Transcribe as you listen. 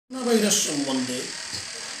Corona virus সম্বন্ধে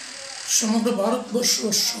সমগ্র ভারতবর্ষ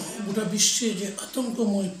সহ গোটা বিশ্বে যে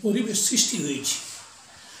আতঙ্কময় পরিবেশ সৃষ্টি হয়েছে,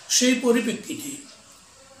 সেই পরিপ্রেক্ষিতে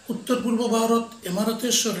উত্তর পূর্ব ভারত ইমারতে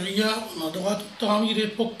শরিয়া নদওয়ার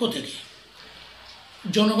পক্ষ থেকে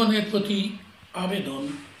জনগণের প্রতি আবেদন,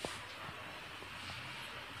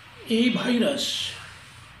 এই ভাইরাস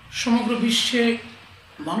সমগ্র বিশ্বে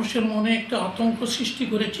মানুষের মনে একটা আতঙ্ক সৃষ্টি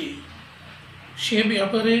করেছে। সে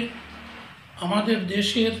ব্যাপারে আমাদের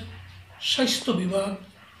দেশের স্বাস্থ্য বিভাগ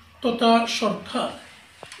তথা সরকার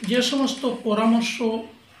যে সমস্ত পরামর্শ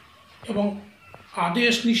এবং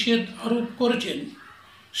আদেশ নিষেধ আরোপ করেছেন,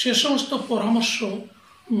 সে সমস্ত পরামর্শ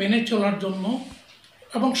মেনে চলার জন্য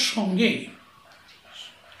এবং সঙ্গে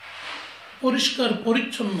পরিষ্কার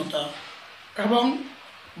পরিচ্ছন্নতা এবং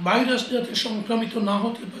ভাইরাস যাতে সংক্রামিত না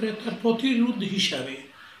হতে পারে তার প্রতিরোধ হিসাবে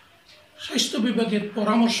স্বাস্থ্য বিভাগের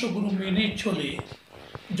পরামর্শগুলো মেনে চলে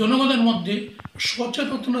জনগণের মধ্যে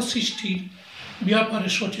সচেতনতা সৃষ্টির ব্যাপারে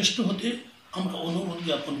সচেষ্ট হতে আমরা অনুরোধ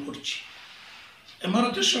জ্ঞাপন করছি।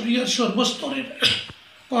 ইমারতে শরিয়ার সর্বস্তরের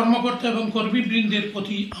কর্মকর্তা এবং কর্মীবৃন্দের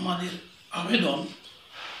প্রতি আমাদের আবেদন,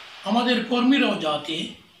 আমাদের কর্মীরাও যাতে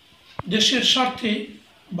দেশের স্বার্থে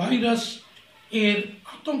ভাইরাস এর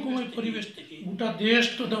আতঙ্কময় পরিবেশ থেকে গোটা দেশ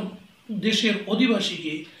তথা দেশের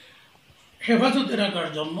অধিবাসীকে হেফাজতে রাখার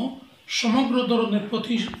জন্য সমগ্র ধরনের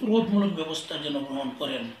প্রতিরোধমূলক ব্যবস্থা যেন গ্রহণ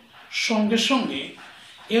করেন। সঙ্গে সঙ্গে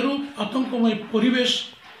এরূপ আতঙ্কময় পরিবেশ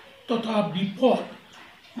তথা বিপদ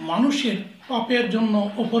মানুষের পাপের জন্য,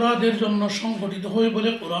 অপরাধের জন্য সংঘটিত হয়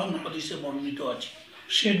বলে কোরআন হাদিসে বর্ণিত আছে।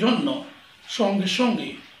 সেজন্য সঙ্গে সঙ্গে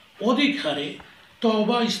অধিক হারে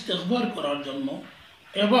তওবা ইস্তেগফার করার জন্য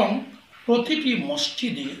এবং প্রতিটি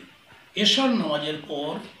মসজিদে এশার নামাজের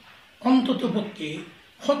পর অন্ততপক্ষে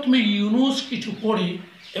খতমে ইউনুস কিছু পড়ে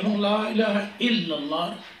এবং লা ইলাহা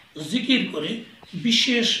ইল্লাল্লাহর জিকির করে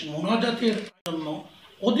বিশেষ মোনাজাতের জন্য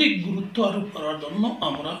অধিক গুরুত্ব আরোপ করার জন্য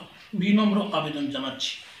আমরা বিনম্র আবেদন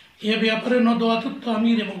জানাচ্ছি। এ ব্যাপারে নদওয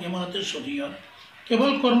এবং ইমারতে শরিয়া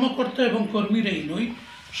কেবল কর্মকর্তা এবং কর্মীরাই নয়,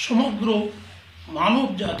 সমগ্র মানব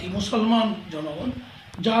জাতি, মুসলমান জনগণ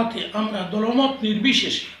যাতে আমরা দলমত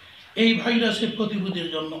নির্বিশেষে এই ভাইরাসের প্রতিরোধের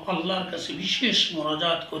জন্য আল্লাহর কাছে বিশেষ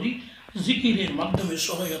মোনাজাত করি, জিকিরের মাধ্যমে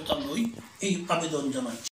সহায়তা লই, এই আবেদন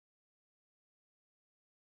জানাচ্ছি।